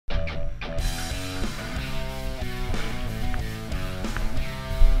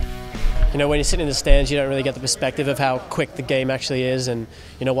You know, when you're sitting in the stands, you don't really get the perspective of how quick the game actually is, and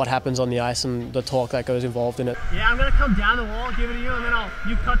you know what happens on the ice and the talk that goes involved in it. Yeah, I'm gonna come down the wall, give it to you, and then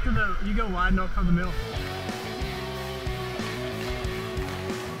you go wide and I'll come the middle.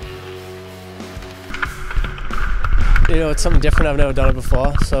 You know, it's something different. I've never done it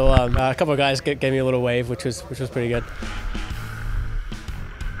before. So a couple of guys gave me a little wave, which was pretty good.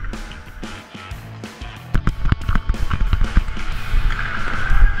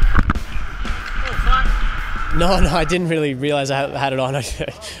 No, I didn't really realize I had it on.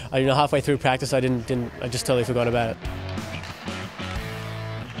 You know, halfway through practice, I just totally forgot about it.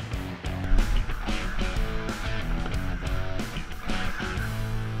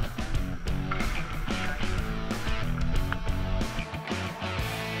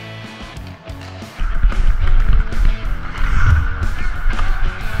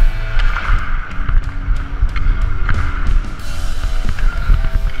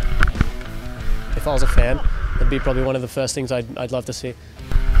 If I was a fan, it'd be probably one of the first things I'd love to see.